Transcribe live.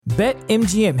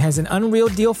BetMGM has an unreal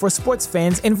deal for sports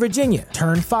fans in Virginia.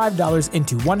 Turn $5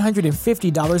 into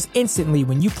 $150 instantly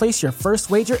when you place your first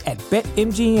wager at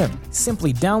BetMGM.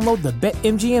 Simply download the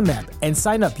BetMGM app and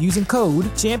sign up using code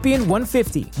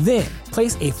Champion150. Then,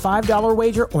 place a $5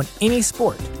 wager on any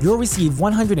sport. You'll receive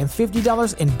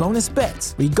 $150 in bonus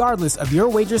bets, regardless of your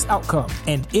wager's outcome.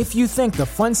 And if you think the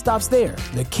fun stops there,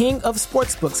 the King of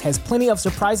Sportsbooks has plenty of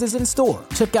surprises in store.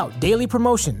 Check out daily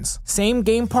promotions,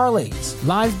 same-game parlays,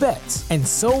 live bets, and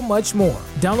so much more.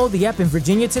 Download the app in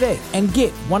Virginia today and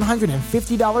get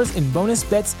 $150 in bonus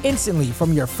bets instantly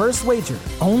from your first wager.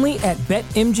 Only at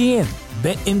BetMGM.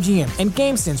 BetMGM and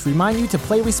GameSense remind you to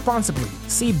play responsibly.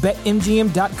 See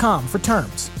BetMGM.com for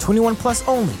terms. 21 plus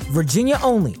only. Virginia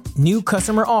only. New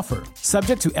customer offer.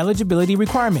 Subject to eligibility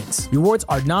requirements. Rewards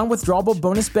are non-withdrawable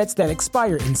bonus bets that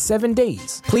expire in 7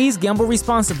 days. Please gamble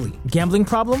responsibly. Gambling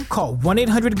problem? Call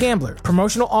 1-800-GAMBLER.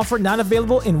 Promotional offer not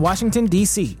available in Washington,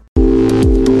 D.C.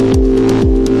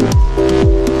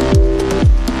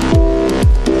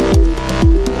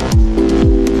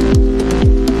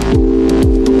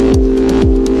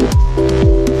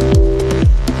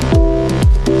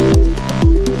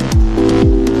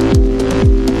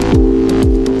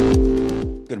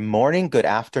 Good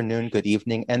afternoon, good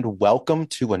evening, and welcome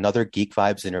to another Geek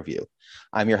Vibes interview.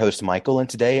 I'm your host, Michael, and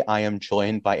today I am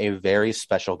joined by a very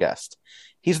special guest.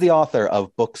 He's the author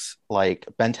of books like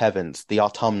Bent Heavens, The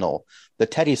Autumnal, The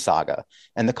Teddy Saga,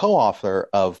 and the co-author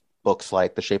of books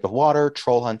like The Shape of Water,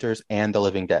 Troll Hunters, and The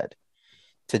Living Dead.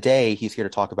 Today, he's here to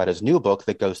talk about his new book,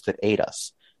 The Ghost That Ate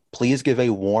Us. Please give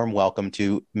a warm welcome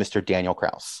to Mr. Daniel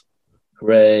Kraus.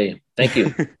 Hooray. Thank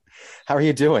you. How are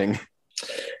you doing?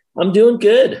 I'm doing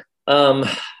good.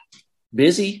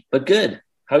 Busy, but good.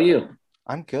 How are you?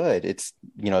 I'm good. It's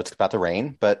about to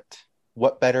rain, but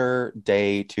what better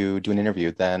day to do an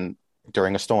interview than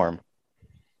during a storm?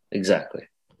 Exactly.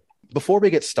 Before we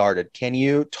get started, can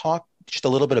you talk just a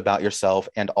little bit about yourself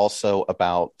and also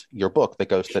about your book, The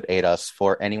Ghost That Ate Us,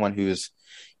 for anyone who's,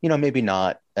 maybe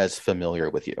not as familiar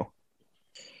with you?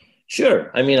 Sure.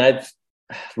 I mean, I've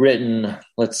written,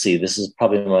 this is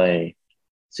probably my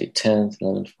 10th,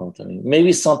 11th, 12th, 13th,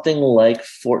 maybe something like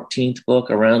 14th book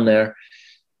around there.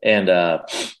 And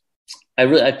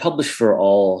I publish for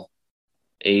all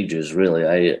ages,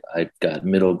 really. I got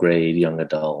middle grade, young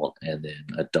adult, and then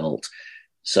adult.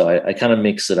 So I kind of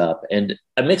mix it up. And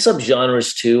I mix up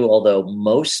genres too, although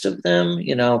most of them,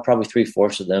 probably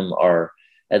 3/4 of them are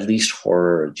at least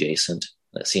horror adjacent.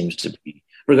 That seems to be,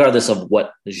 regardless of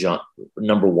what genre,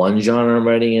 number one genre I'm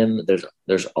writing in,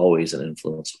 there's always an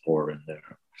influence of horror in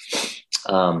there.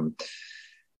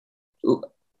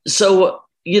 So,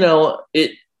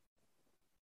 it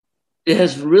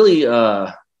has really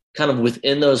kind of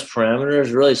within those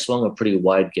parameters really swung a pretty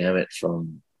wide gamut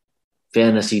from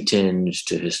fantasy tinge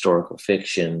to historical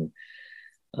fiction,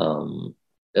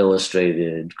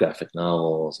 illustrated graphic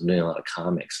novels. I'm doing a lot of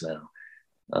comics now,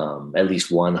 at least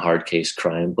one hard case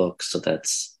crime book. So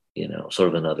that's, sort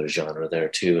of another genre there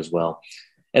too, as well.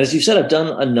 And as you said, I've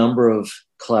done a number of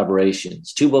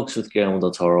collaborations, 2 books with Guillermo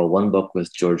del Toro, 1 book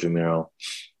with George Romero.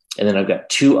 And then I've got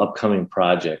 2 upcoming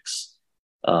projects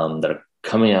that are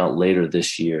coming out later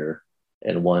this year.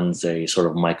 And one's a sort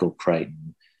of Michael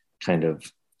Crichton kind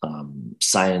of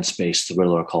science-based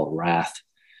thriller called Wrath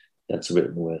that's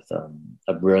written with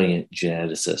a brilliant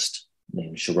geneticist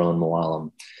named Sharon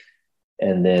Mooallem.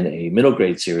 And then a middle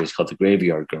grade series called The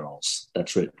Graveyard Girls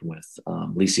that's written with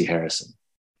Lisi Harrison.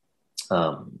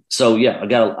 So yeah, I've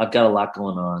got a lot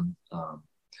going on.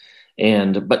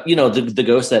 But the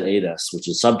Ghost That Ate Us, which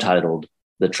is subtitled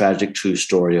The Tragic True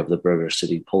Story of the Burger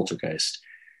City Poltergeist,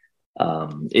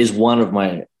 is one of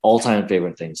my all-time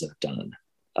favorite things that I've done.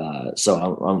 So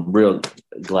I'm real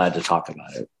glad to talk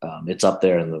about it. It's up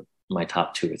there in my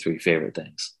top 2 or 3 favorite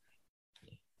things.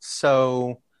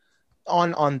 So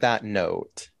on that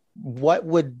note, what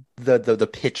would the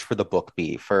pitch for the book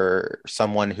be for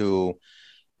someone who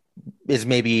is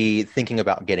maybe thinking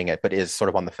about getting it, but is sort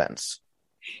of on the fence?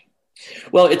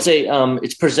 Well,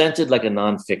 it's presented like a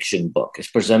nonfiction book.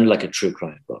 It's presented like a true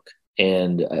crime book.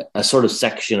 And a sort of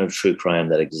section of true crime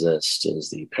that exists is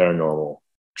the paranormal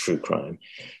true crime.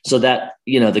 So that,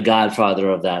 the godfather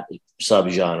of that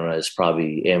subgenre is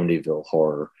probably Amityville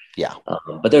Horror. Yeah.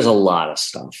 But there's a lot of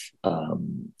stuff.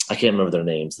 I can't remember their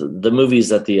names. The movies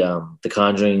that the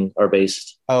Conjuring are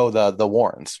based. Oh, the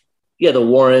Warrens. Yeah, the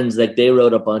Warrens, they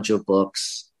wrote a bunch of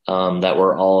books that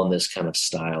were all in this kind of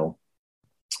style.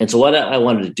 And so what I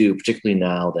wanted to do, particularly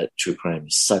now that true crime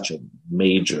is such a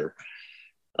major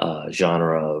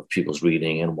genre of people's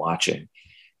reading and watching,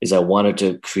 is I wanted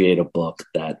to create a book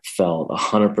that felt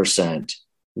 100%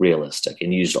 realistic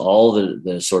and used all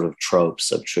the sort of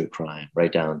tropes of true crime,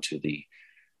 right down to the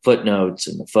footnotes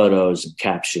and the photos and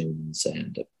captions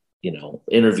and,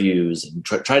 interviews, and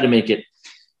try to make it,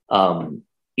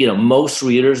 most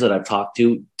readers that I've talked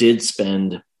to did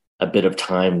spend a bit of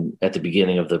time at the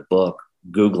beginning of the book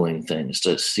Googling things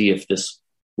to see if this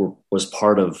was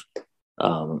part of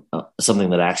something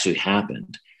that actually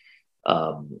happened.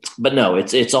 But no,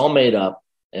 it's all made up.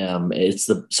 It's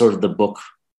the sort of the book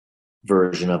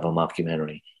version of a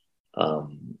mockumentary.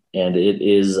 And it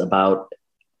is about,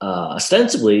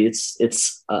 ostensibly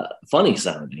it's funny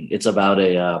sounding. It's about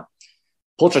a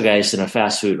poltergeist in a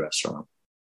fast food restaurant.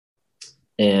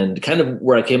 And kind of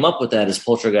where I came up with that is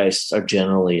poltergeists are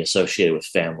generally associated with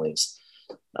families.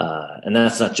 And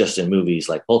that's not just in movies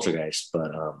like Poltergeist,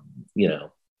 but,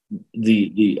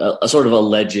 a sort of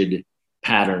alleged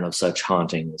pattern of such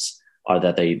hauntings are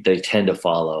that they tend to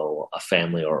follow a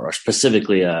family or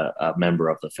specifically a member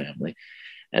of the family.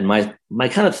 And my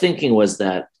kind of thinking was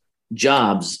that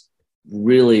jobs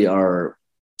really are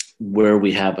where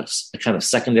we have a kind of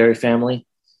secondary family.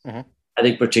 Mm-hmm. I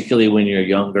think particularly when you're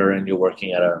younger and you're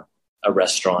working at a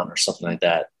restaurant or something like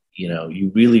that,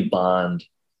 you really bond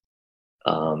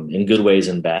in good ways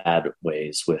and bad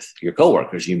ways with your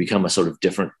coworkers. You become a sort of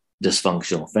different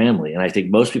dysfunctional family. And I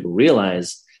think most people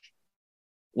realize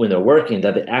when they're working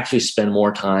that they actually spend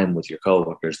more time with your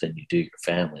coworkers than you do your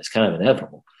family. It's kind of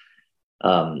inevitable.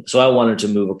 So I wanted to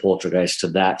move a poltergeist to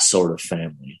that sort of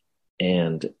family.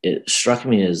 And it struck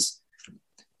me as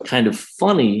kind of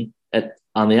funny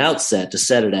on the outset to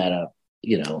set it at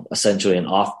essentially an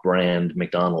off-brand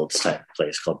McDonald's type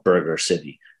place called Burger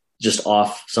City, just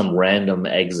off some random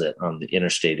exit on the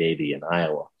Interstate 80 in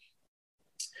Iowa.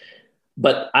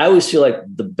 But I always feel like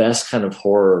the best kind of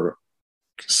horror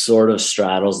sort of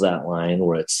straddles that line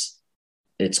where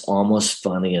it's almost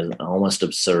funny and almost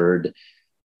absurd,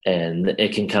 and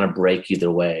it can kind of break either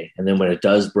way. And then when it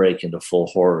does break into full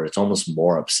horror, it's almost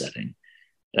more upsetting.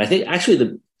 And I think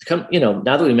actually now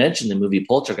that we mentioned the movie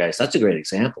Poltergeist, that's a great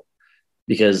example,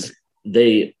 because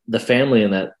the family in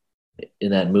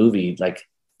that movie, like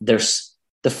there's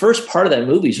the first part of that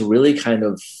movie is really kind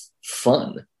of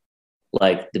fun.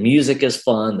 Like the music is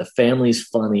fun. The family's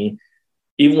funny.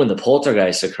 Even when the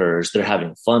poltergeist occurs, they're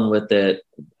having fun with it.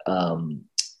 And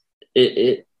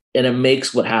it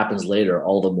makes what happens later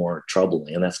all the more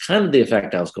troubling. And that's kind of the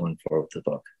effect I was going for with the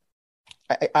book.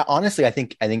 I honestly, I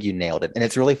think you nailed it. And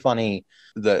it's really funny.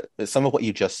 Some of what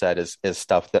you just said is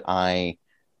stuff that I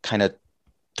kind of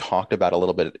talked about a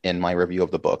little bit in my review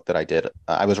of the book that I did.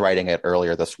 I was writing it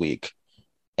earlier this week,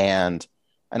 and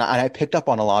I picked up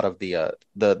on a lot of the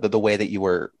way that you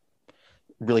were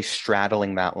really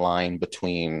straddling that line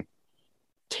between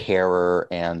terror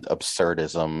and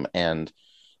absurdism, and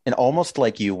almost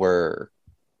like you were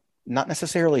not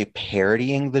necessarily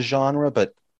parodying the genre,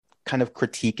 but kind of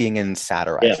critiquing and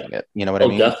satirizing it. You know what I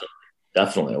mean?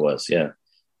 Definitely it was. Yeah.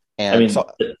 And go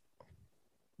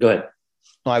ahead.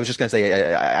 No, I was just going to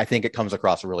say, I think it comes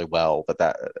across really well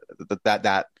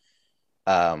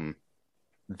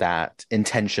that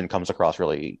intention comes across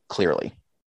really clearly.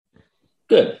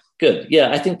 Good. Yeah.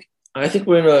 I think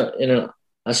we're in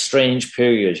a strange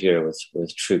period here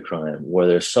with true crime, where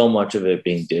there's so much of it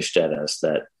being dished at us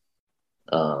that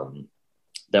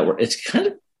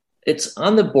it's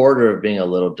on the border of being a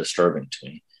little disturbing to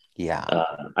me. Yeah.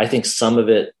 I think some of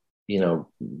it,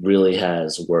 really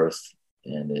has worth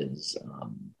and is,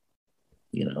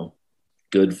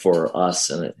 good for us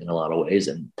in a lot of ways.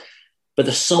 But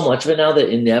there's so much of it now that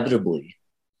inevitably,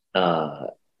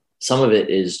 some of it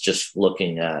is just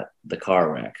looking at the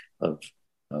car wreck of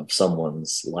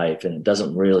someone's life, and it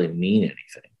doesn't really mean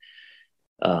anything.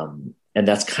 And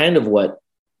that's kind of what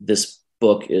this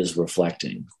book is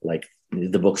reflecting. Like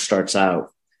the book starts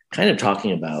out kind of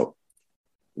talking about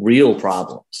real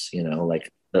problems, like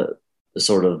the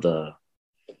sort of the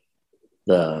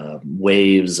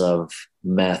waves of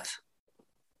meth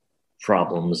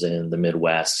problems in the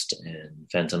Midwest and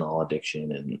fentanyl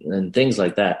addiction and things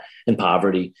like that, and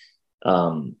poverty,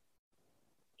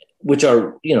 which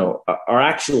are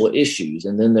actual issues.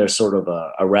 And then there's sort of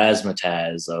a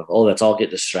razzmatazz of, let's all get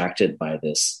distracted by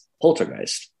this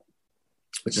poltergeist,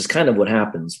 which is kind of what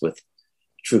happens with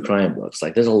true crime books.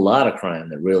 Like there's a lot of crime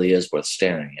that really is worth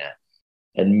staring at.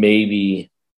 And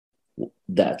maybe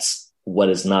that's what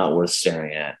is not worth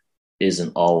staring at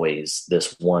isn't always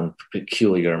this one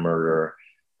peculiar murder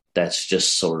that's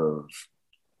just sort of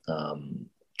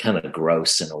kind of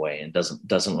gross in a way and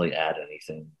doesn't really add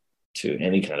anything to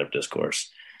any kind of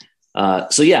discourse.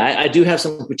 So yeah, I do have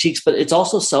some critiques, but it's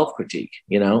also self-critique,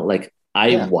 like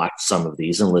I watch some of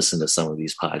these and listen to some of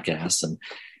these podcasts, and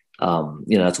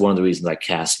That's one of the reasons I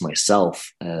cast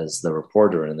myself as the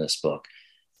reporter in this book,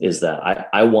 is that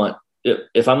I want,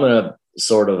 if I'm going to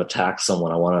sort of attack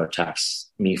someone, I want to attack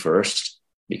me first,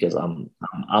 because I'm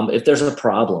if there's a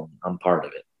problem, I'm part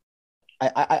of it.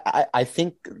 I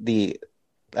think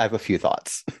I have a few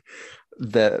thoughts.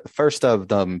 The first of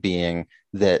them being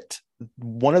that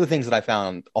one of the things that I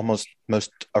found almost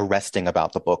most arresting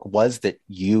about the book was that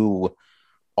you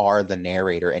are the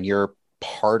narrator and you're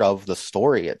part of the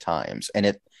story at times,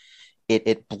 and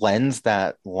it blends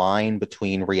that line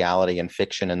between reality and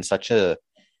fiction in such a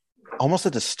almost a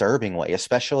disturbing way,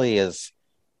 especially as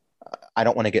I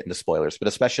don't want to get into spoilers, but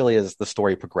especially as the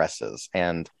story progresses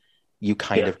and you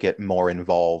kind of get more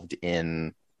involved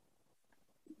in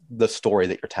the story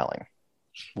that you're telling.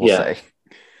 We'll say.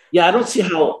 Yeah, I don't see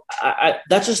how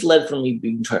that just led from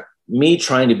me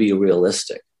trying to be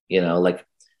realistic. Like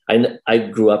I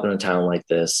grew up in a town like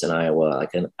this in Iowa.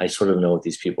 I sort of know what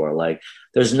these people are like.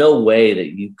 There's no way that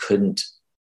you couldn't,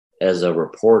 as a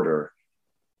reporter,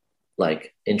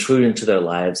 like intrude into their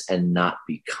lives and not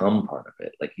become part of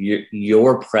it. Like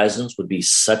your presence would be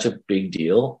such a big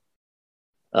deal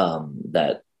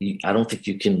that I don't think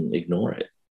you can ignore it.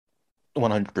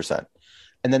 100%.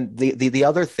 And then the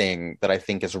other thing that I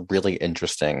think is really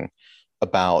interesting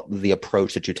about the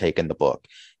approach that you take in the book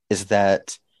is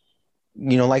that,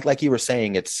 like you were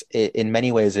saying, in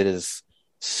many ways it is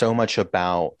so much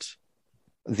about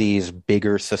these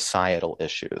bigger societal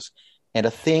issues. And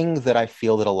a thing that I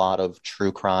feel that a lot of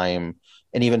true crime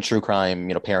and even true crime,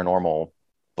 paranormal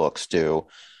books do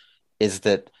is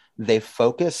that they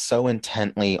focus so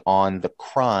intently on the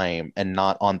crime and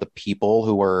not on the people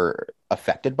who were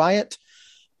affected by it.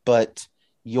 But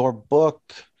your book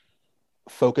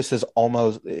focuses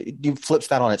you flips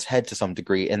that on its head to some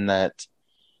degree, in that,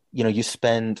 you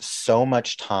spend so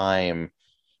much time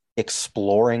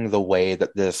exploring the way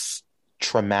that this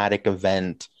traumatic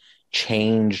event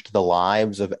changed the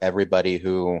lives of everybody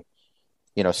who,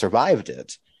 survived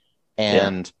it.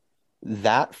 And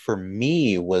that for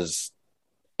me was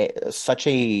such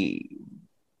a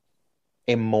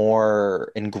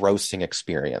more engrossing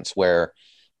experience, where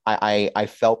I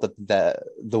felt that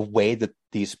the way that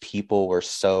these people were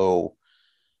so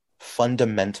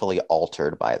fundamentally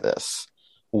altered by this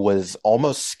was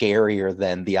almost scarier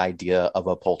than the idea of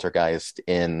a poltergeist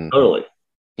in totally,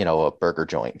 a burger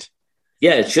joint.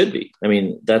 Yeah, it should be. I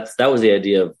mean, that was the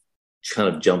idea of kind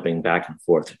of jumping back and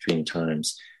forth between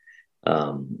times.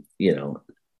 For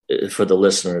the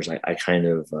listeners, I kind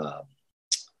of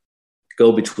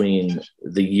go between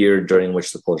the year during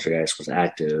which the poltergeist was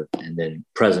active and then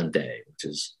present day, which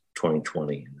is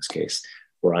 2020 in this case,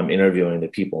 where I'm interviewing the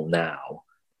people now,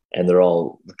 and they're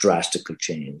all drastically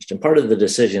changed. And part of the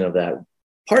decision of that,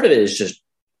 part of it is just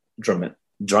drama.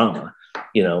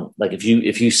 Like if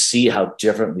you see how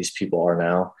different these people are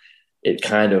now, it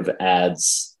kind of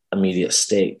adds immediate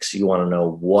stakes. You want to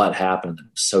know what happened that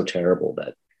was so terrible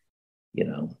that,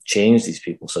 changed these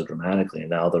people so dramatically. And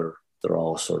now they're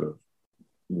all sort of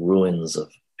ruins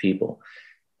of people.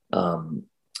 But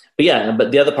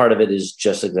the other part of it is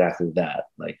just exactly that.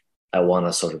 Like, I want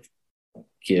to sort of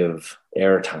give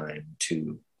airtime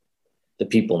to the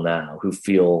people now who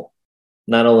feel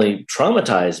not only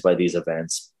traumatized by these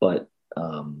events, but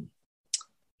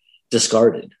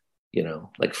discarded,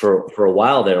 like for a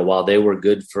while there, while they were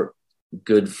good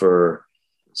for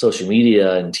social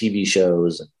media and TV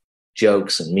shows and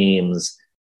jokes and memes,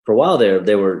 for a while there,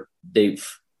 they were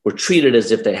treated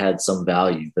as if they had some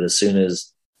value. But as soon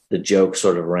as the joke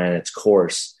sort of ran its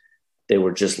course, they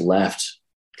were just left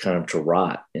kind of to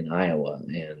rot in Iowa.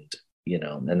 And,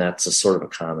 and that's a sort of a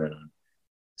comment on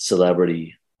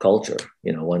celebrity culture.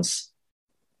 Once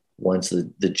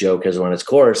the joke has run its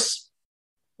course,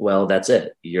 well, that's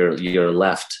it. You're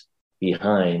left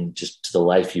behind just to the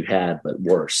life you had, but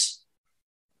worse.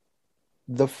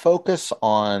 The focus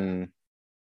on,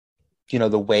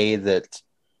 the way that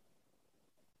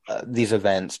these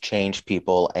events change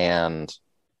people and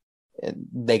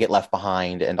they get left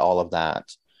behind and all of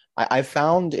that. I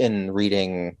found in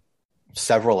reading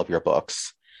several of your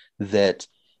books that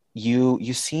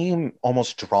you seem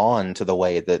almost drawn to the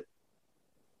way that,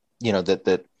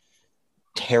 that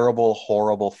terrible,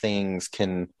 horrible things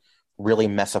can really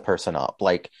mess a person up.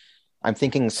 Like, I'm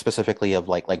thinking specifically of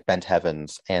like Bent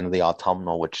Heavens and The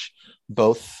Autumnal, which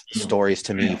both stories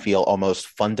to me feel almost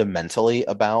fundamentally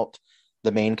about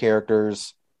the main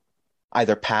characters,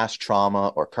 either past trauma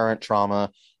or current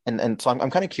trauma. And so I'm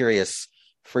kind of curious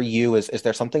for you, is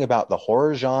there something about the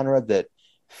horror genre that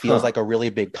feels like a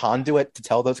really big conduit to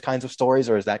tell those kinds of stories,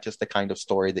 or is that just the kind of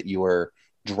story that you were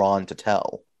drawn to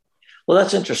tell? Well,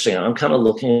 that's interesting. I'm kind of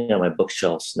looking at my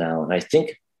bookshelves now, and I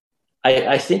think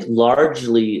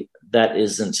largely that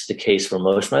isn't the case for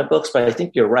most of my books, but I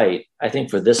think you're right. I think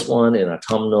for this one and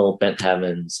Autumnal, Bent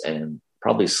Heavens, and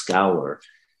probably Scowler,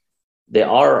 they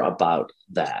are about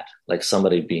that, like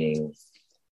someone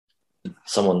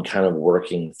kind of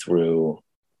working through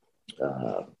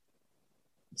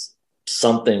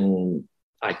something,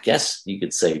 I guess you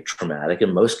could say traumatic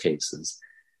in most cases,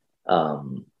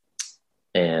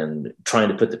 and trying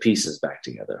to put the pieces back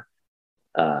together.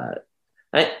 I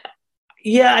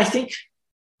think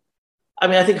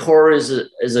horror is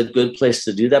a good place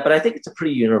to do that, but I think it's a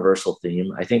pretty universal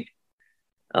theme. I think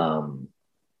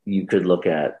you could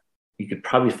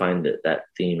probably find that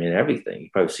theme in everything. You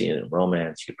probably see it in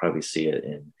romance. You could probably see it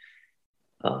in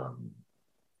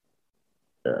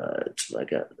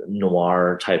like a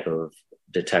noir type of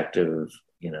detective,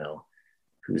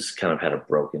 who's kind of had a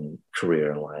broken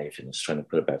career in life and is trying to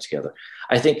put it back together.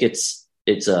 I think it's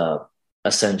a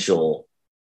essential,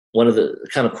 one of the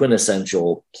kind of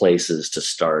quintessential places to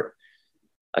start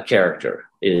a character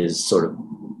is sort of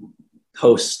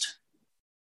post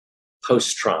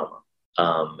trauma.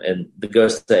 And The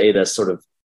Ghost of Ada sort of,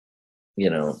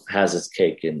 has its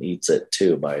cake and eats it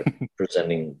too by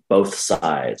presenting both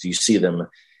sides. You see them,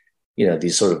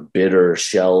 these sort of bitter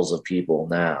shells of people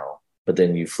now, but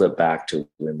then you flip back to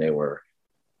when they were,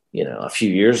 a few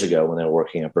years ago when they were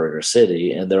working at Burger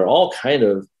City, and they're all kind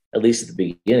of, at least at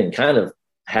the beginning, kind of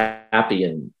happy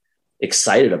and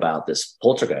excited about this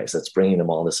poltergeist that's bringing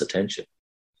them all this attention.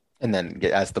 And then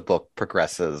as the book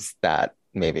progresses, that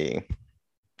maybe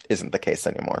isn't the case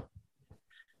anymore.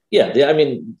 Yeah, I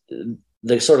mean,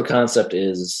 the sort of concept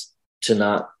is to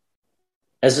not,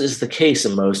 as is the case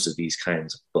in most of these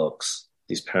kinds of books,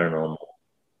 these paranormal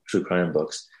true crime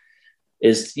books,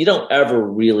 is you don't ever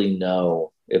really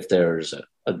know if there's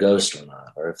a ghost or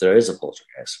not, or if there is a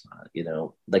poltergeist or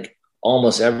not. Like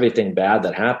almost everything bad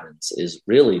that happens is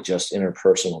really just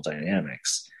interpersonal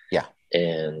dynamics. Yeah.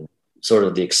 And sort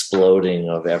of the exploding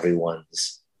of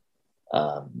everyone's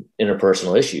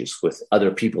interpersonal issues with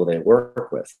other people they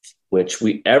work with, which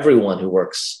everyone who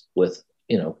works with,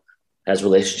 has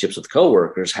relationships with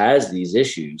coworkers has these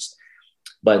issues.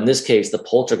 But in this case, the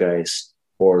poltergeist,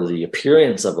 or the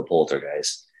appearance of a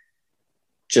poltergeist,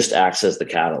 just acts as the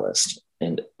catalyst,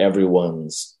 and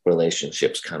everyone's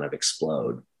relationships kind of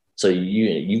explode. So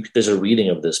there's a reading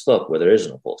of this book where there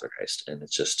isn't a poltergeist, and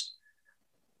it's just,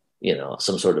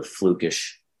 some sort of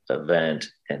flukish event,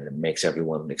 and it makes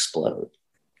everyone explode.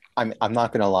 I'm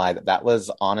not going to lie, that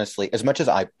was honestly, as much as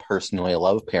I personally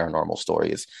love paranormal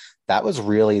stories, that was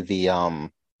really the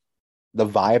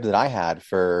vibe that I had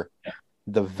for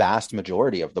the vast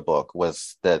majority of the book,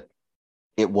 was that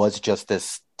it was just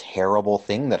this terrible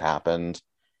thing that happened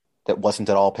that wasn't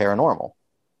at all paranormal.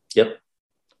 Yep.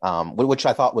 Which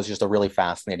I thought was just a really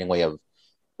fascinating way of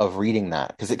reading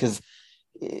that, because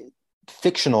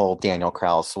fictional Daniel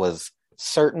Kraus was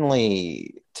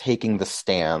certainly taking the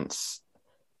stance,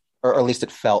 or at least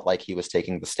it felt like he was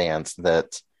taking the stance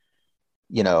that,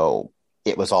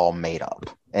 it was all made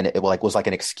up, and it was like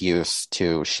an excuse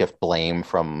to shift blame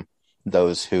from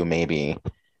those who maybe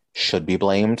should be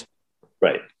blamed.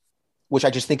 Right. Which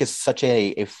I just think is such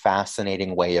a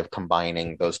fascinating way of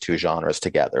combining those two genres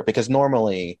together, because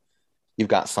normally you've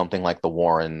got something like The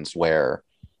Warrens where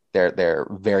they're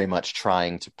very much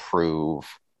trying to prove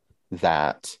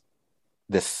that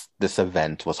this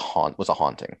event was a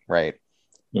haunting, right?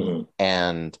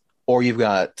 Mm-hmm. Or you've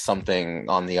got something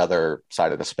on the other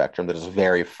side of the spectrum that is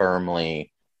very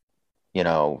firmly,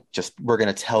 just, we're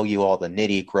going to tell you all the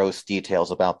nitty gross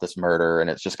details about this murder, and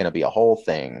it's just going to be a whole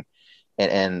thing.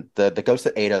 And the Ghost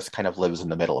of Ada kind of lives in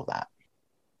the middle of that.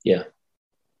 Yeah.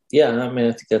 Yeah. I mean,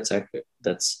 I think that's accurate.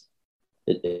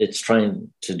 It's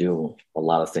trying to do a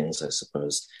lot of things, I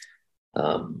suppose.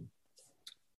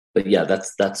 But yeah,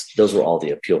 those were all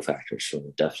the appeal factors for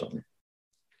me, definitely.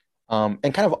 And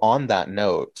kind of on that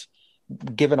note,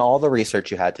 given all the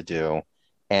research you had to do,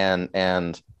 and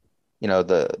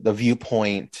the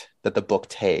viewpoint that the book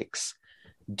takes,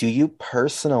 do you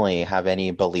personally have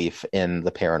any belief in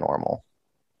the paranormal?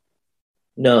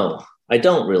 No, I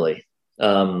don't really.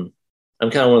 I'm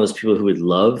kind of one of those people who would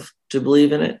love to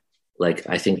believe in it. Like,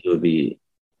 I think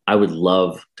I would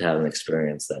love to have an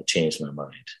experience that changed my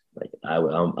mind. Like,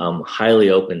 I'm highly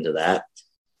open to that,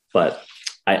 but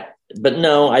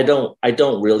no, I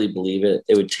don't really believe it.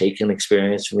 It would take an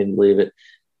experience for me to believe it.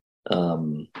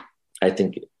 I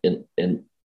think in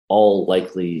all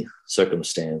likely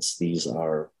circumstance, these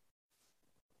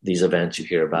events you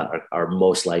hear about are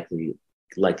most likely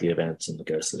events in the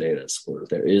Ghost of Ada, where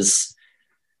there is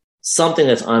something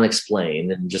that's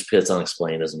unexplained, and just because it's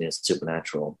unexplained doesn't mean it's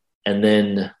supernatural. And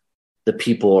then the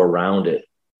people around it,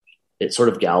 it sort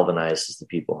of galvanizes the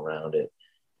people around it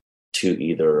to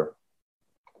either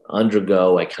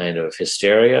undergo a kind of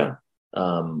hysteria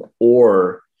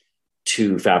or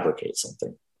to fabricate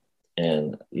something.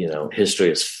 And,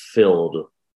 history is filled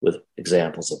with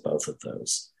examples of both of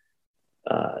those.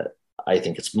 I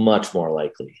think it's much more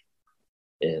likely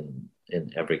in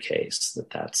every case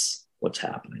that's what's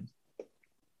happening.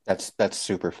 That's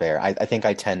super fair. I think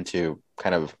I tend to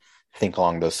kind of think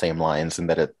along those same lines, and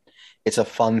that it's a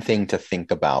fun thing to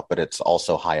think about, but it's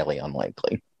also highly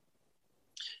unlikely.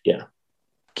 Yeah.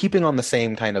 Keeping on the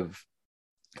same kind of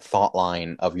thought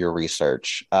line of your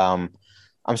research, I'm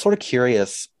sort of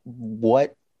curious,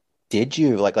 what did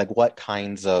you like what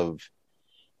kinds of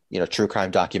true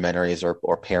crime documentaries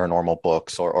or paranormal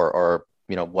books or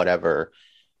whatever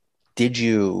did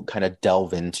you kind of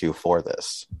delve into for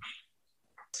this?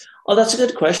 Oh, that's a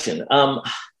good question. I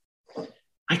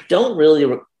don't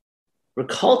really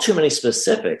recall too many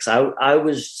specifics. I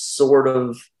was sort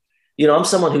of, I'm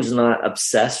someone who's not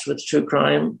obsessed with true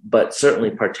crime, but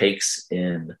certainly partakes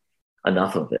in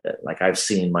enough of it. Like, I've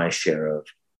seen my share of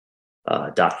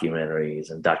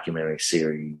documentaries and documentary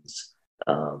series.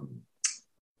 I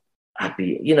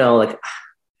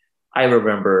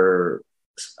remember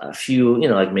a few,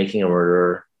 like Making a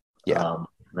Murderer. Yeah. On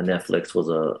Netflix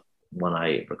was one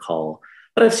I recall,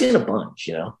 but I've seen a bunch,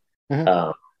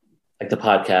 Mm-hmm. like the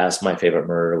podcast, My Favorite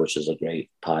Murder, which is a great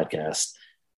podcast.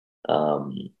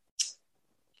 But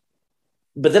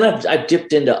then I've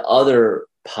dipped into other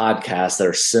podcasts that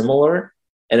are similar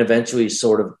and eventually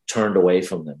sort of turned away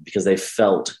from them because they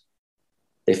felt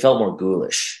more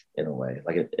ghoulish in a way.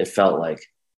 Like it felt like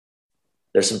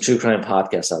there's some true crime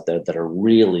podcasts out there that are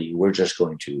really, we're just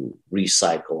going to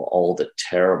recycle all the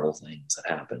terrible things that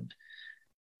happened.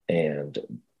 And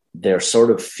they're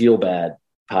sort of feel bad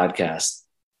podcasts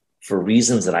for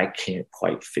reasons that I can't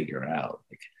quite figure out.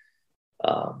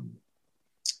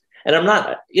 And I'm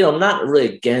not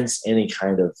really against any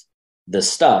kind of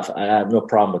this stuff. I have no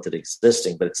problem with it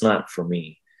existing, but it's not for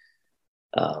me.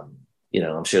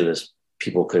 I'm sure there's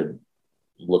people could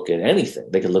look at anything.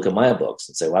 They could look at my books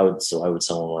and say, why would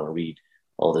someone want to read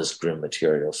all this grim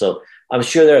material? So I'm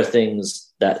sure there are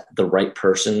things that the right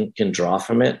person can draw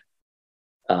from it.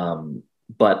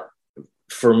 But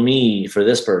for me, for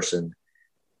this person,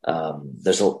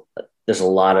 there's a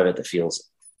lot of it that feels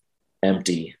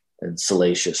empty and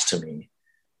salacious to me,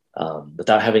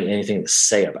 without having anything to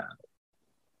say about it.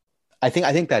 I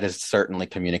think that is certainly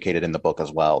communicated in the book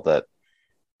as well,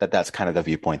 that's kind of the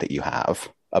viewpoint that you have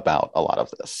about a lot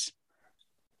of this.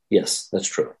 Yes, that's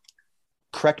true.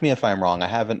 Correct me if I'm wrong. I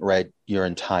haven't read your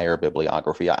entire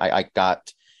bibliography.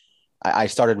 I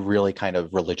started really kind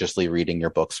of religiously reading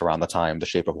your books around the time The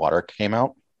Shape of Water came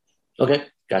out. Okay,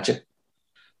 gotcha.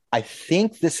 I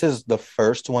think this is the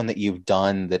first one that you've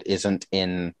done that isn't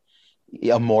in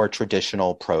a more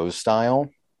traditional prose style.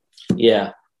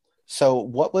 Yeah. So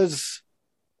what was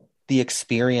the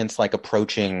experience like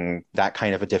approaching that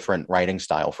kind of a different writing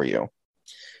style for you?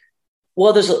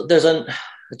 Well, it's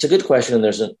a good question. And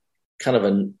there's a kind of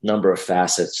a number of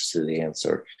facets to the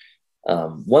answer.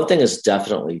 One thing is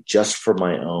definitely just for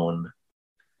my own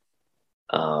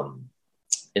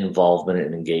involvement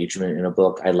and engagement in a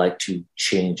book, I like to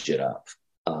change it up.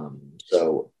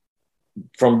 So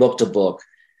from book to book,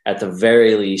 at the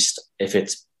very least, if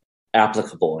it's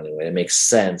applicable anyway, it makes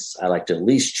sense, I like to at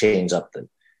least change up the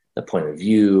point of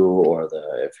view, or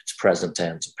if it's present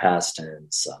tense or past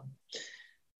tense.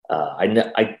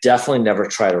 I definitely never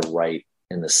try to write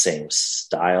in the same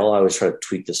style. I always try to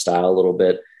tweak the style a little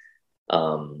bit.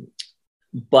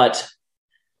 But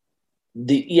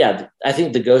I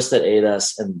think The Ghost That Ate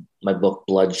Us and my book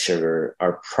Blood Sugar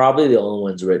are probably the only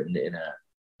ones written in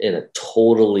a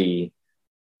totally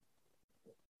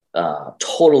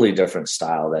different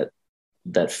style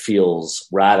that feels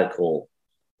radically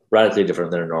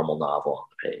different than a normal novel on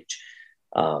the page.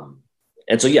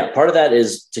 And so, part of that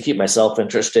is to keep myself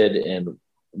interested in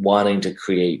wanting to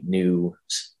create new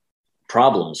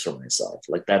problems for myself.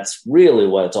 Like, that's really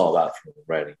what it's all about for me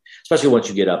writing, especially once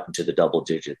you get up into the double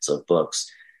digits of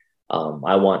books.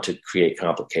 I want to create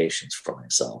complications for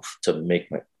myself so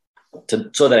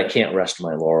that I can't rest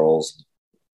my laurels,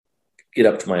 get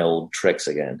up to my old tricks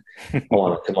again. I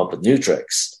want to come up with new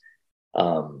tricks.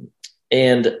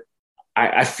 And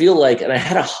I feel like, and I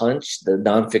had a hunch the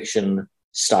nonfiction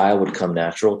style would come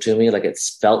natural to me. Like, it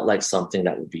felt like something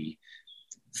that would be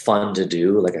fun to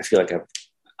do. Like, I feel like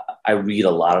I read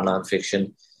a lot of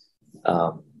nonfiction.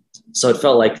 So it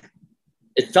felt like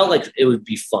it felt like it would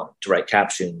be fun to write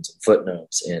captions and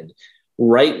footnotes and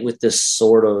write with this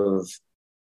sort of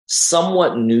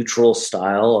somewhat neutral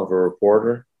style of a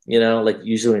reporter. Like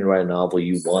usually when you write a novel,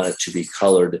 you want it to be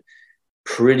colored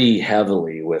pretty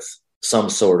heavily with some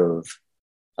sort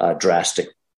of drastic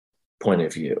point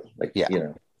of view.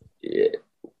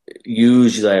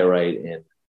 Usually I write in,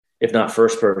 if not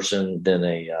first person, then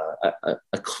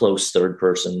a close third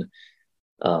person.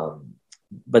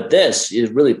 But this,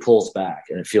 it really pulls back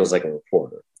and it feels like a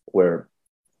reporter where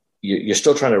you're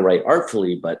still trying to write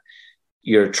artfully, but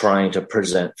you're trying to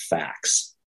present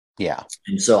facts. Yeah.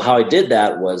 And so how I did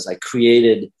that was I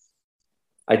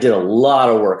did a lot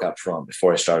of work up front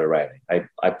before I started writing.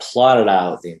 I plotted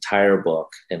out the entire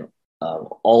book and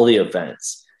all the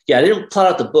events. Yeah, I didn't plot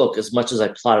out the book as much as I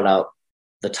plotted out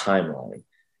the timeline.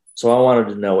 So I wanted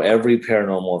to know every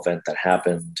paranormal event that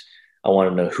happened. I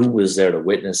wanted to know who was there to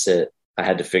witness it. I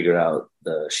had to figure out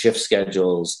the shift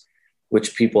schedules,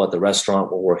 which people at the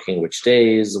restaurant were working which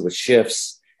days, which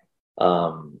shifts.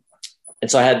 And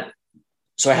so I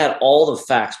had all the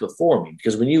facts before me,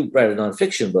 because when you write a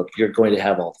nonfiction book, you're going to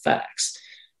have all the facts.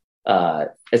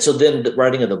 And so then the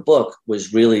writing of the book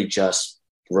was really just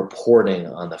reporting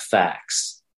on the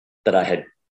facts that I had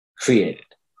created.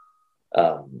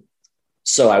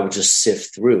 So I would just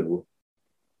sift through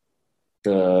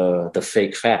the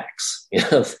fake facts,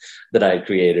 that I had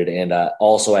created. And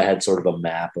also I had sort of a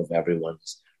map of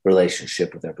everyone's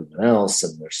relationship with everyone else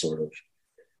and their sort of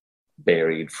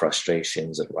buried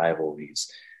frustrations and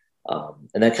rivalries.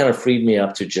 And that kind of freed me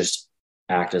up to just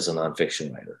act as a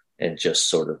nonfiction writer and just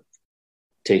sort of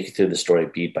take you through the story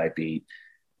beat by beat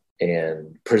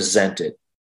and present it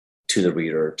to the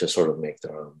reader to sort of make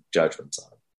their own judgments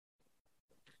on it.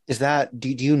 Do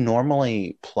you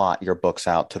normally plot your books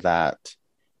out to that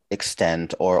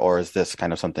extent, or is this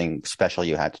kind of something special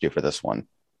you had to do for this one?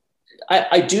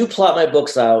 I do plot my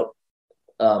books out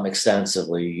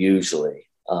extensively, usually.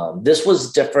 This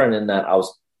was different in that I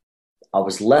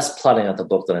was less plotting out the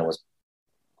book than I was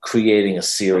creating a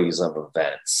series of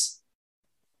events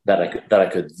that I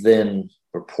could then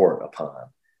report upon.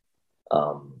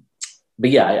 But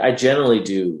yeah, I generally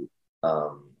do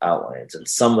outlines, and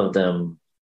some of them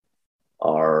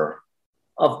are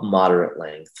of moderate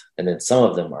length, and then some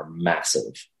of them are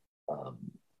massive.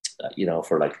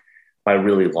 For like my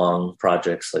really long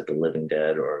projects like The Living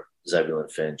Dead or Zebulon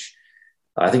Finch.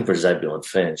 I think for Zebulon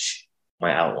Finch,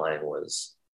 my outline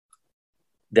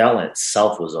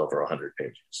itself was over 100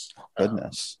 pages.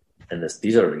 Goodness. And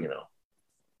these are,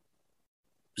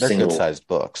 they're good-sized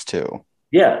books too.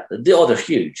 Yeah. They're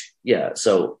huge. Yeah.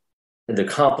 So, and they're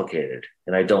complicated,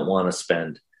 and I don't want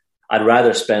to I'd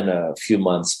rather spend a few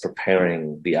months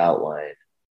preparing the outline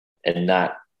and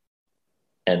not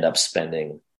end up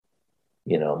spending,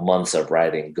 months of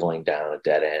writing, going down a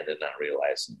dead end and not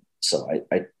realizing. So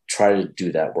I try to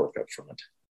do that work up front.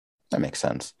 That makes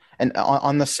sense. And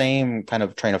on the same kind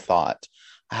of train of thought,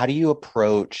 how do you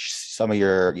approach some of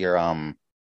your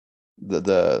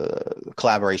the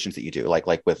collaborations that you do, like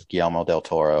with Guillermo del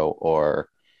Toro or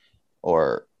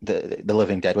the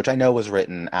Living Dead, which I know was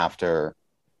written after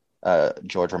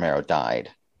George Romero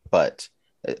died, but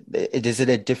is it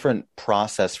a different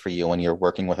process for you when you're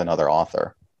working with another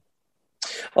author?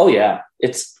 Oh yeah,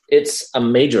 it's a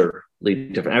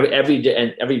majorly different.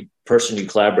 Every person you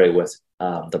collaborate with,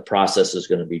 the process is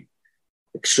going to be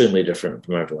extremely different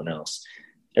from everyone else,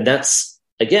 and that's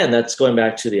going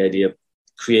back to the idea of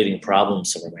creating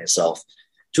problems for myself.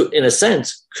 In a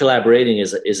sense, collaborating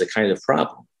is a kind of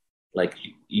problem. Like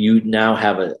you now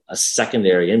have a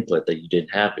secondary input that you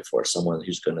didn't have before, someone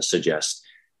who's going to suggest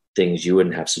things you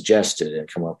wouldn't have suggested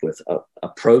and come up with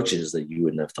approaches that you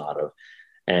wouldn't have thought of.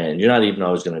 And you're not even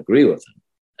always going to agree with them.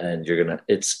 And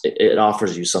it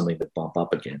offers you something to bump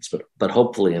up against, but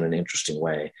hopefully in an interesting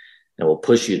way, and will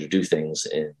push you to do things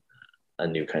in a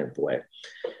new kind of way.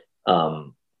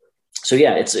 So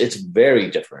yeah, it's very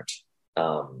different.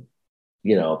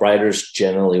 Writers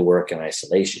generally work in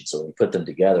isolation. So when you put them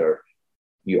together,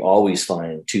 you always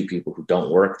find two people who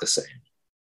don't work the same.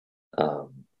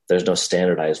 There's no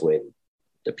standardized way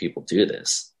that people do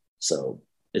this. So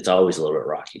it's always a little bit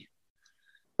rocky,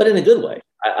 but in a good way.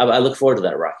 I look forward to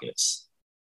that rockiness.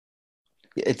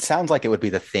 It sounds like it would be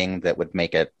the thing that would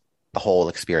make the whole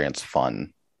experience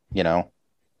fun,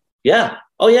 Yeah.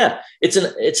 Oh yeah.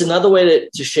 It's another way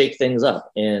to shake things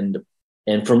up. And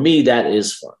for me, that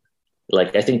is fun.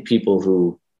 Like, I think people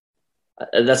who,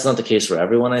 that's not the case for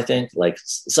everyone, I think. Like,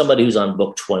 somebody who's on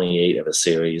book 28 of a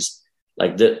series,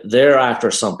 like, they're after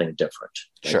something different.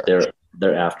 Like, sure.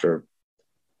 They're after,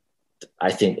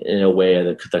 I think, in a way,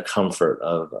 the comfort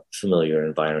of familiar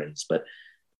environments. But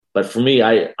But for me,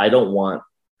 I don't want,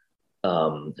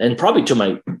 and probably to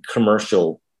my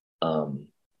commercial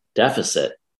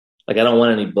deficit, like I don't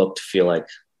want any book to feel like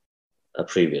a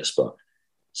previous book.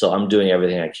 So I'm doing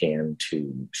everything I can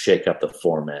to shake up the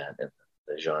format and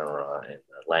the genre and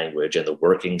the language and the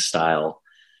working style,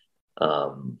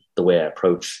 the way I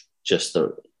approach just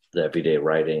the everyday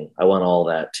writing. I want all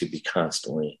that to be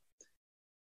constantly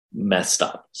messed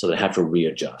up so they have to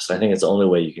readjust. I think it's the only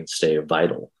way you can stay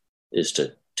vital is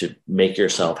to make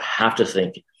yourself have to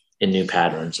think in new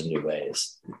patterns and new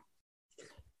ways.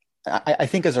 I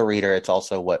think as a reader, it's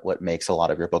also what makes a lot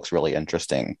of your books really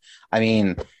interesting. I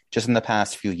mean, just in the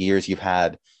past few years, you've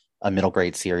had a middle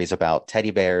grade series about teddy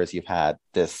bears. You've had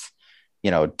this,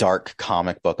 dark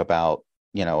comic book about,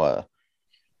 a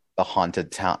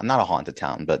haunted town, not a haunted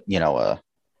town, but,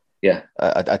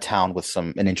 a town with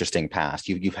an interesting past.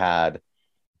 You've had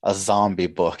a zombie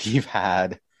book. You've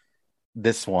had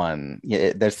this one.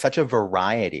 There's such a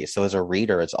variety. So as a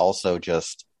reader, it's also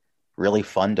just really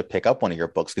fun to pick up one of your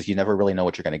books because you never really know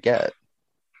what you're going to get.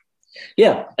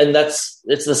 Yeah. And it's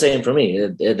the same for me.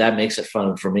 That makes it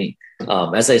fun for me.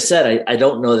 As I said, I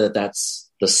don't know that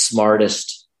that's the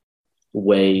smartest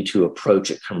way to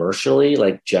approach it commercially.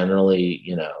 Like generally,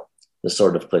 the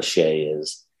sort of cliche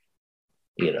is,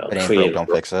 create don't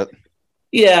fix it.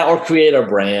 Yeah. Or create a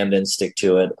brand and stick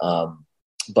to it.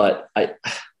 But I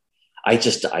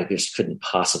just couldn't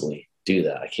possibly do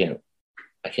that.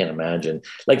 I can't imagine.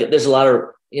 Like there's a lot of,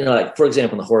 like for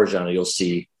example, in the horror genre, you'll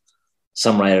see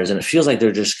some writers and it feels like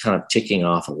they're just kind of ticking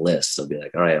off a list. They'll be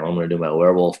like, all right, I'm going to do my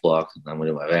werewolf book. I'm going to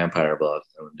do my vampire book.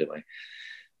 I'm going to do my,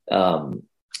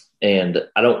 and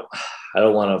I don't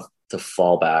want to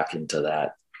fall back into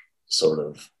that sort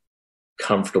of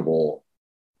comfortable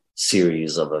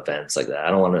series of events like that.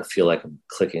 I don't want to feel like I'm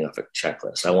clicking off a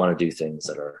checklist. I want to do things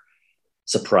that are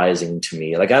surprising to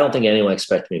me. Like, I don't think anyone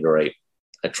expected me to write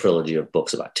a trilogy of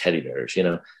books about teddy bears,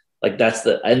 like that's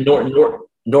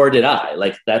nor did I.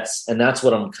 Like that's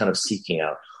what I'm kind of seeking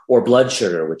out. Or Blood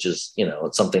Sugar, which is,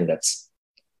 it's something it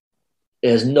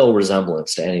has no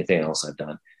resemblance to anything else I've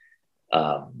done.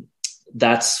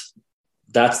 That's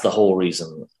the whole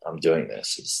reason I'm doing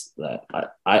this, is that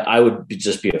I would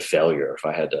just be a failure if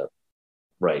I had to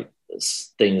write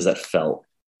things that felt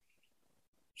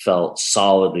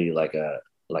solidly like a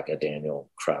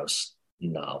Daniel Kraus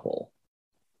novel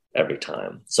every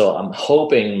time. So I'm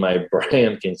hoping my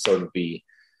brand can sort of be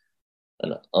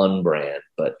an unbrand,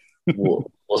 but we'll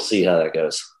see how that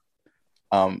goes.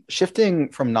 Shifting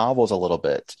from novels a little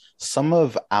bit, some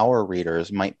of our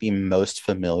readers might be most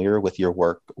familiar with your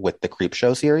work with the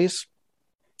Creepshow series.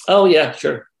 Oh yeah,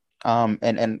 sure.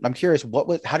 And I'm curious,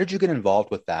 how did you get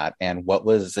involved with that? And what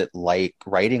was it like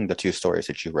writing the two stories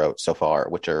that you wrote so far,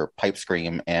 which are Pipe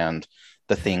Scream and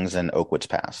The Things in Oakwood's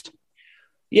Past?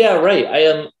 Yeah,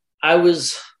 right. I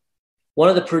was one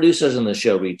of the producers on the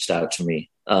show reached out to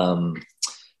me.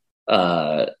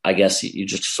 I guess you're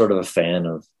just sort of a fan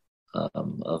of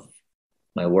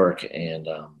my work, and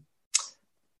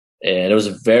it was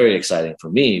very exciting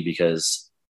for me because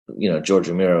George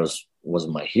Romero was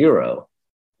my hero,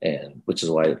 and which is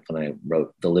why when I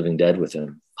wrote The Living Dead with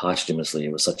him posthumously,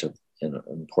 it was such an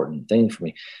important thing for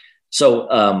me. So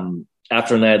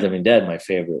after Night of the Living Dead, my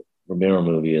favorite Romero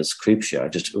movie is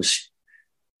Creepshow.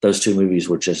 Those two movies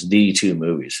were just the two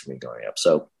movies for me growing up.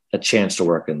 So a chance to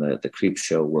work in the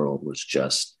Creepshow world was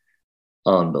just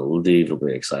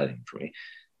unbelievably exciting for me.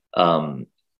 And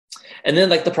then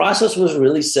like the process was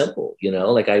really simple,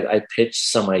 like I pitched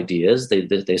some ideas.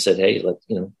 They said, hey,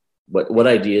 what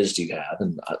ideas do you have?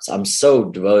 And I'm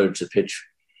so devoted to pitch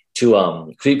to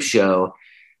Creepshow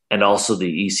and also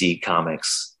the EC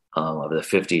comics of the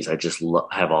 50s. I just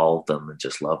have all of them and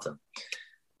just love them.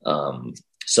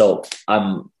 So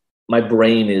my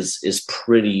brain is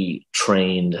pretty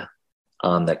trained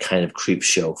on that kind of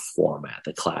Creepshow format,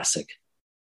 the classic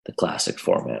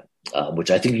format,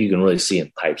 which I think you can really see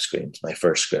in Pipe Scream, my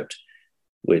first script,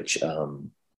 which,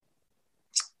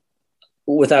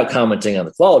 without commenting on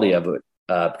the quality of it,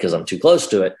 because I'm too close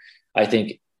to it, I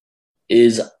think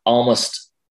is almost,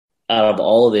 out of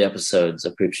all of the episodes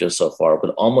of Creepshow so far,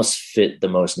 would almost fit the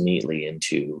most neatly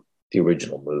into the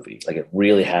original movie. Like it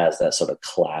really has that sort of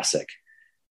classic,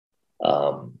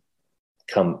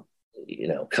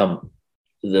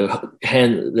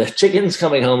 the chicken's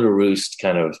coming home to roost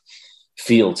kind of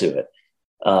feel to it.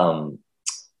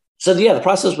 So yeah, the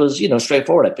process was,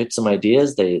 straightforward. I picked some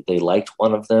ideas. They liked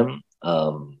one of them.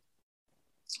 I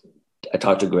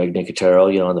talked to Greg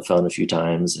Nicotero, on the phone a few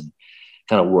times and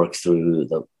kind of worked through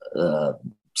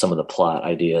some of the plot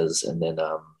ideas, and then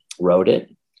wrote it,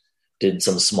 did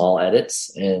some small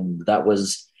edits. And that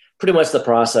was pretty much the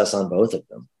process on both of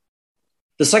them.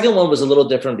 The second one was a little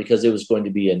different because it was going to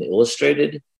be an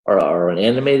illustrated or an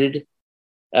animated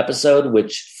episode,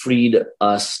 which freed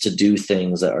us to do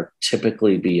things that are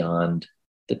typically beyond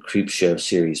the Creepshow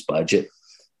series budget.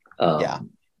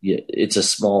 It's a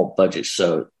small budget,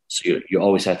 so you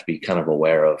always have to be kind of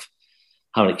aware of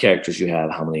how many characters you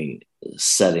have, how many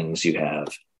settings you have.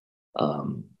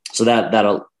 So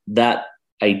that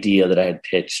idea that I had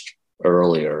pitched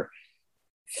earlier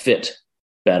fit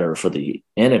better for the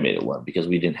animated one because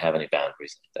we didn't have any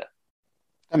boundaries like that.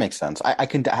 That makes sense.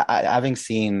 Having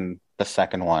seen the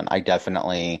second one, I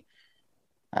definitely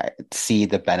see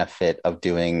the benefit of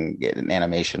doing an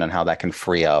animation and how that can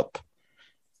free up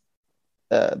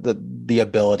the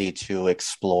ability to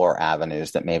explore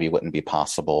avenues that maybe wouldn't be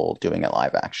possible doing it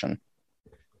live action.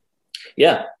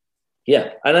 Yeah.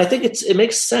 And I think it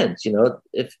makes sense.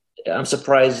 If I'm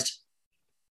surprised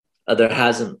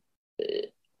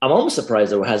I'm almost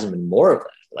surprised there hasn't been more of that.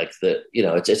 Like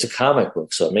it's a comic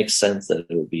book, so it makes sense that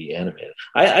it would be animated.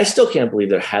 I still can't believe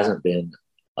there hasn't been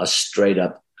a straight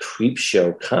up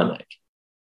Creepshow comic.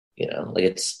 Like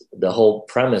it's the whole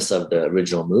premise of the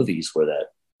original movies were that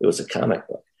it was a comic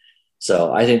book.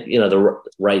 So I think, the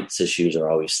rights issues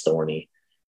are always thorny.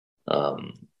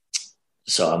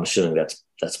 So I'm assuming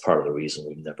that's part of the reason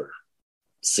we've never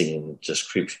seen just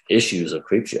issues of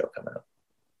Creepshow come out.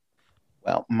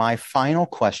 Well, my final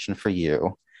question for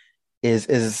you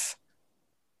is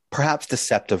perhaps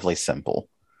deceptively simple.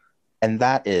 And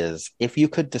that is, if you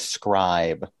could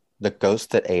describe the ghost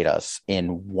that ate us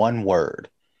in one word,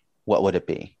 what would it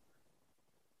be?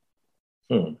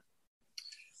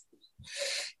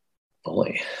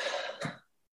 Boy.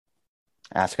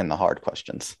 Asking the hard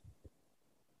questions.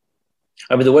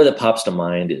 I mean, the word that pops to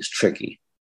mind is tricky.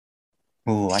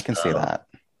 Ooh, I can see that.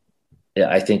 Yeah,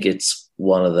 I think it's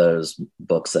one of those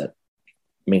books that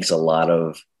makes a lot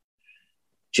of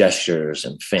gestures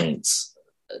and feints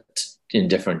in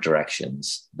different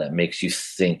directions that makes you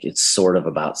think it's sort of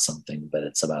about something, but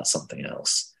it's about something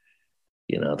else.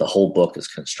 The whole book is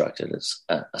constructed as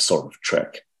a sort of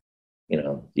trick.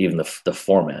 Even the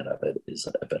format of it is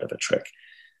a bit of a trick.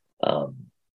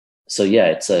 So yeah,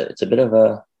 it's a bit of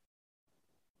a,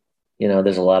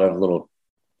 there's a lot of little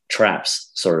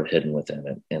traps sort of hidden within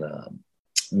it, and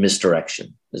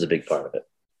misdirection is a big part of it.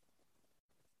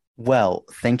 Well,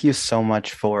 thank you so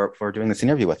much for doing this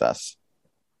interview with us.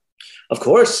 Of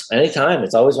course, anytime.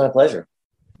 It's always my pleasure.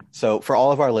 So for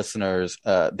all of our listeners,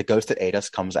 The Ghost That Ate Us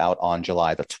comes out on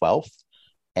July the 12th,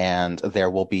 and there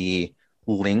will be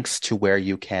links to where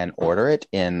you can order it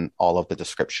in all of the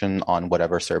description on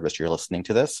whatever service you're listening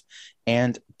to this.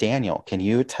 And Daniel, can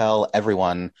you tell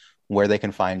everyone where they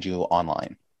can find you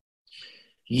online?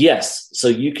 Yes. So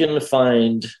you can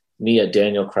find me at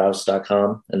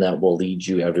danielkraus.com, and that will lead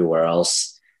you everywhere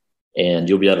else. And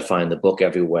you'll be able to find the book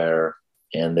everywhere.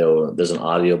 And there's an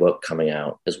audiobook coming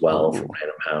out as well from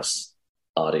Random House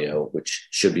Audio, which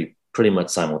should be pretty much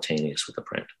simultaneous with the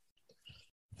print.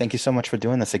 Thank you so much for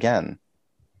doing this again.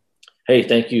 Hey,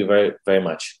 thank you very, very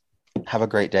much. Have a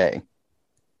great day.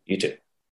 You too.